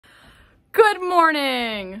Good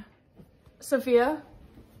morning, Sophia.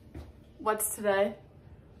 What's today?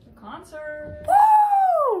 Concert.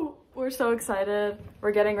 Woo! We're so excited.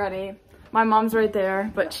 We're getting ready. My mom's right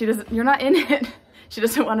there, but she doesn't. You're not in it. She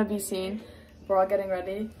doesn't want to be seen. We're all getting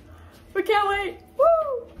ready. We can't wait.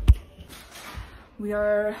 Woo! We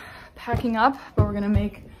are packing up, but we're gonna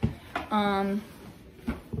make some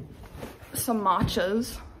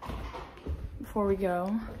matchas before we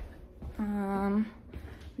go.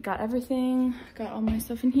 Got everything, got all my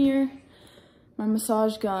stuff in here. My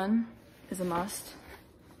massage gun is a must.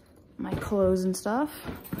 My clothes and stuff.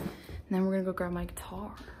 And then we're gonna go grab my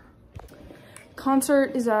guitar.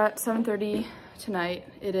 Concert is at 7:30 tonight.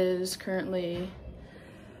 It is currently,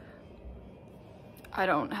 I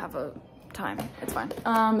don't have a time, it's fine.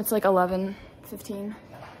 It's like 11:15.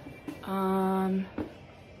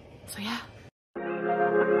 So yeah.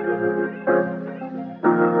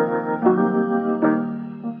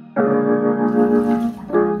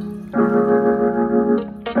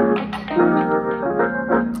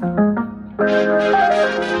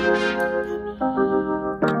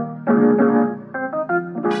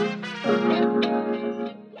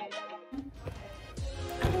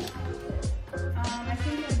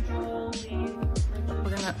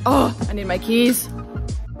 Oh, I need my keys.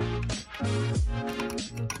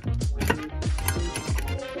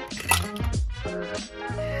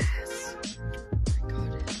 Yes.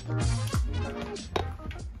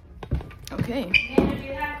 Okay. And do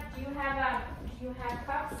you have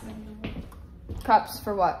cups? Cups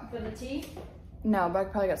for what? For the tea? No, but I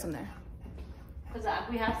probably got some there. Because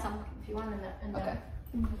we have some if you want in the Okay.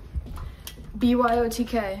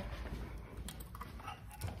 BYOTK.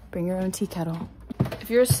 Bring your own tea kettle. If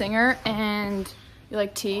you're a singer and you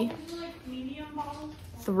like tea,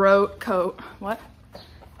 throat coat. What?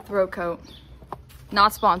 Throat coat.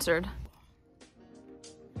 Not sponsored.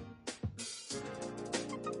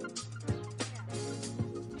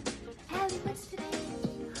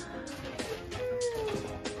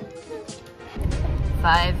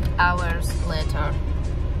 $5 hours later.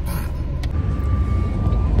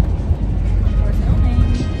 We're filming.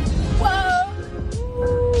 Whoa!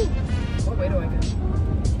 What way do I go?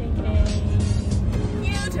 Take a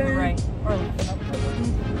U-turn. right. Or left.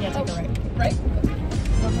 Yeah, take a right. Right.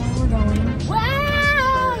 That's where we're going.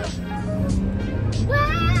 Wow!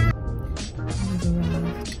 Wow!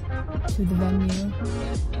 We've arrived to the venue.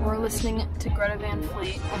 We're listening to Greta Van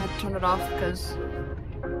Fleet. I had to turn it off because I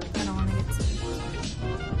don't want to get sick.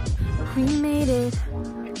 We made it.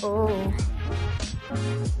 Oh.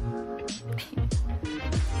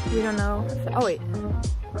 We don't know. Oh wait.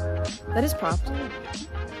 That is propped.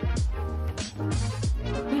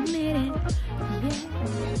 We made it. Yeah.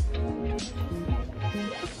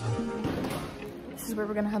 This is where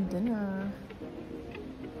we're gonna have dinner.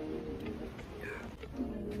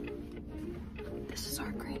 This is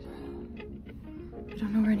our green room. We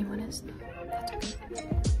don't know where anyone is though. That's okay.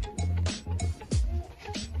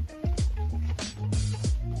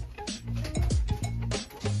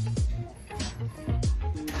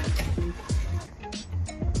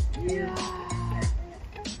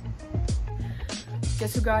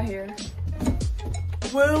 Guess who got here?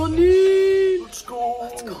 Willie! Let's go!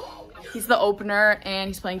 Let's go! He's the opener and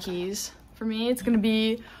he's playing keys. For me, it's gonna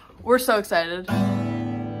be, we're so excited.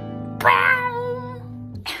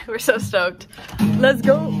 We're so stoked. Let's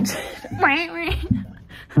go!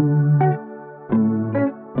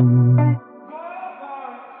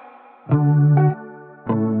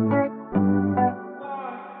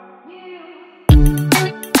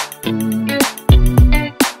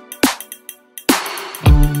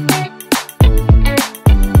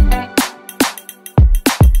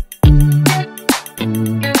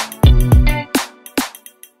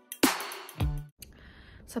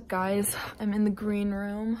 What's up guys? I'm in the green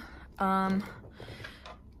room,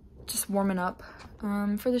 just warming up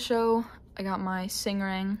for the show. I got my sing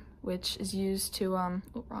ring, which is used to, oh,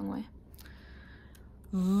 wrong way.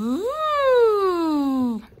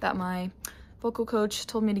 Ooh, that my vocal coach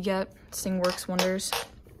told me to get. Sing works wonders.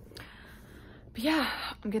 But yeah,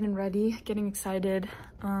 I'm getting ready, getting excited.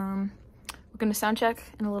 We're gonna sound check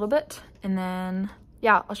in a little bit, and then,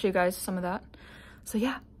 yeah, I'll show you guys some of that. So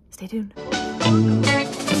yeah, stay tuned.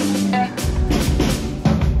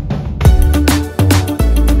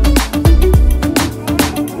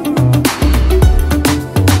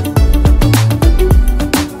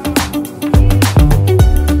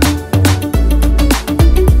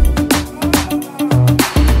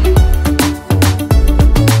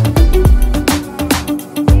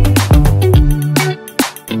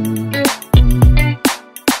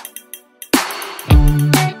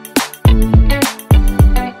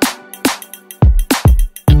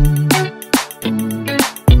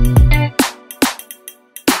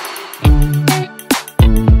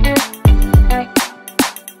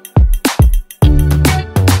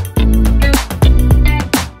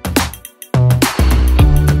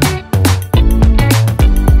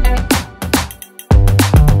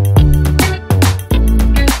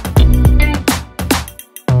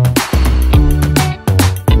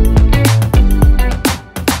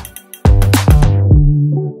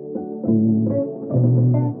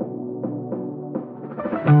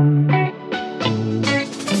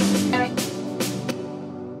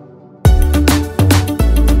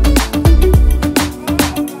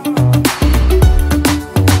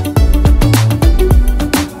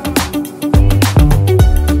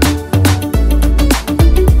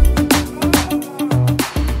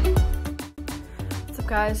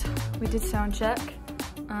 sound check.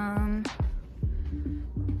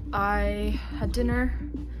 I had dinner.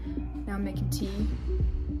 Now I'm making tea.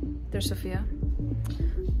 There's Sophia.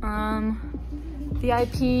 The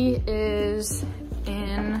IP is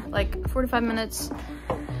in like 45 minutes.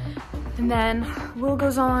 And then Will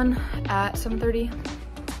goes on at 7:30. And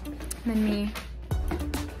then me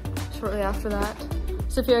shortly after that.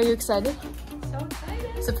 Sophia, are you excited? So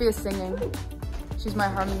excited. Sophia's singing. She's my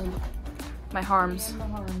harmony. My harms.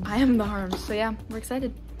 I am the harms. So yeah, we're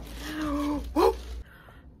excited.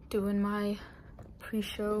 Doing my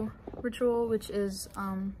pre-show ritual, which is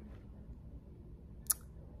I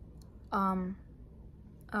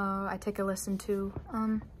take a listen to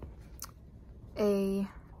a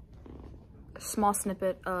small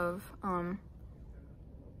snippet of I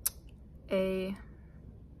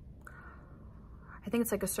think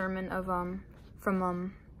it's like a sermon of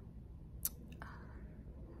from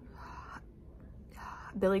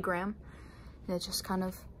Billy Graham, and it just kind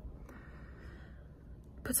of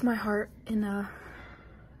puts my heart in a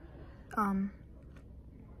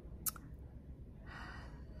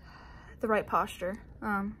the right posture.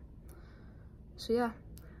 So yeah,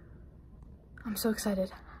 I'm so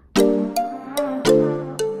excited.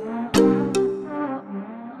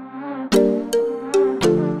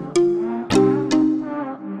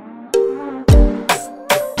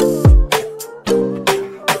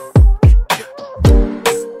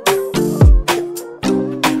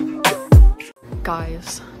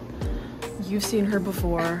 Guys, you've seen her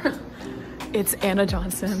before. It's Anna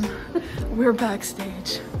Johnson. We're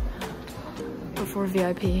backstage before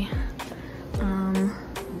VIP.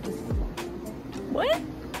 What?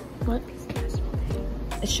 What?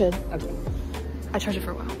 It should. Okay. I charged it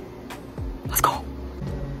for a while. Let's go.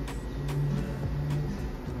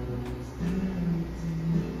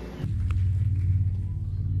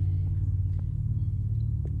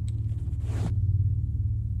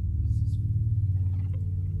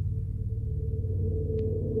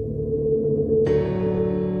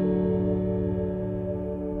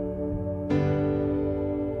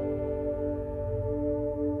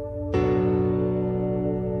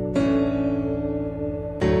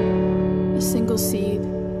 Single seed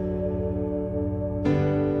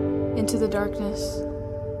into the darkness,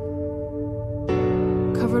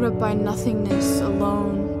 covered up by nothingness,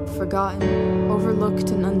 alone, forgotten, overlooked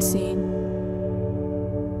and unseen,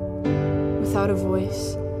 without a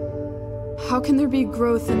voice. How can there be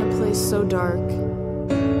growth in a place so dark?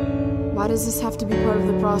 Why does this have to be part of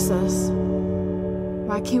the process?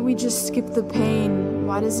 Why can't we just skip the pain?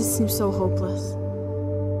 Why does it seem so hopeless?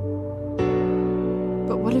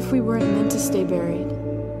 But what if we weren't meant to stay buried?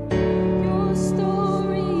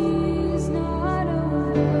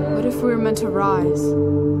 What if we were meant to rise?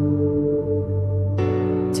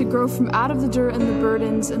 To grow from out of the dirt and the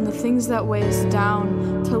burdens and the things that weigh us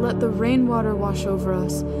down, to let the rainwater wash over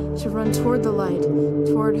us, to run toward the light,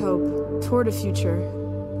 toward hope, toward a future.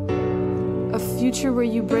 A future where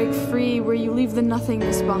you break free, where you leave the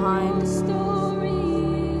nothingness behind.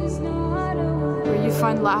 Where you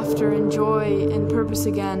find laughter and joy and purpose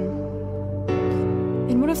again.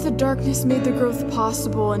 And what if the darkness made the growth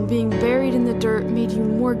possible and being buried in the dirt made you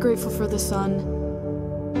more grateful for the sun?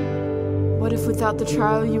 What if without the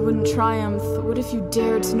trial you wouldn't triumph? What if you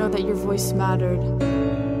dared to know that your voice mattered?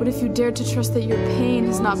 What if you dared to trust that your pain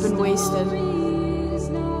has not been wasted?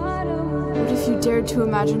 What if you dared to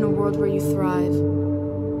imagine a world where you thrive?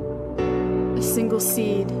 A single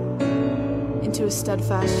seed into a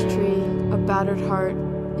steadfast tree, a battered heart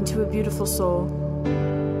into a beautiful soul,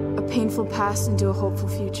 a painful past into a hopeful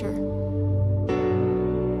future.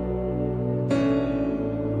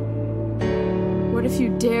 What if you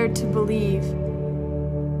dared to believe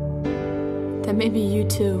that maybe you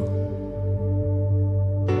too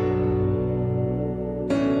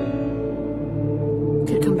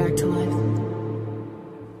could come back to life?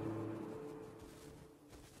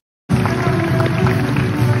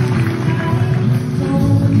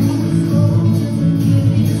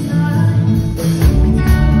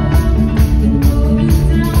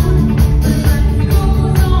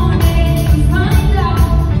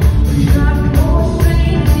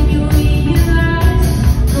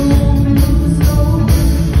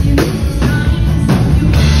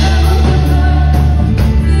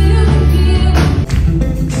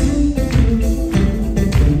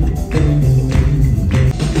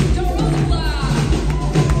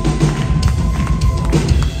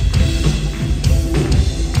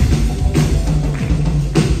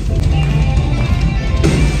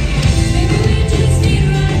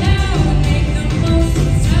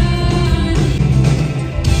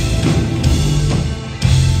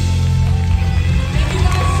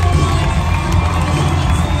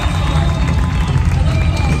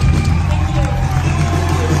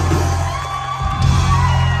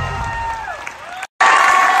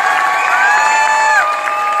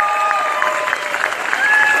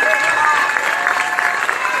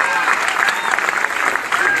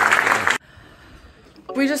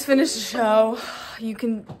 We just finished the show. You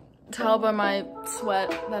can tell by my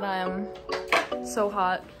sweat that I am so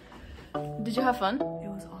hot. Did you have fun? It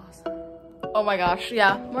was awesome. Oh my gosh,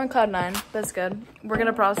 yeah, we're on cloud 9. That's good. We're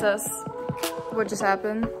gonna process what just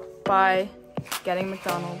happened by getting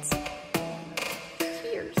McDonald's.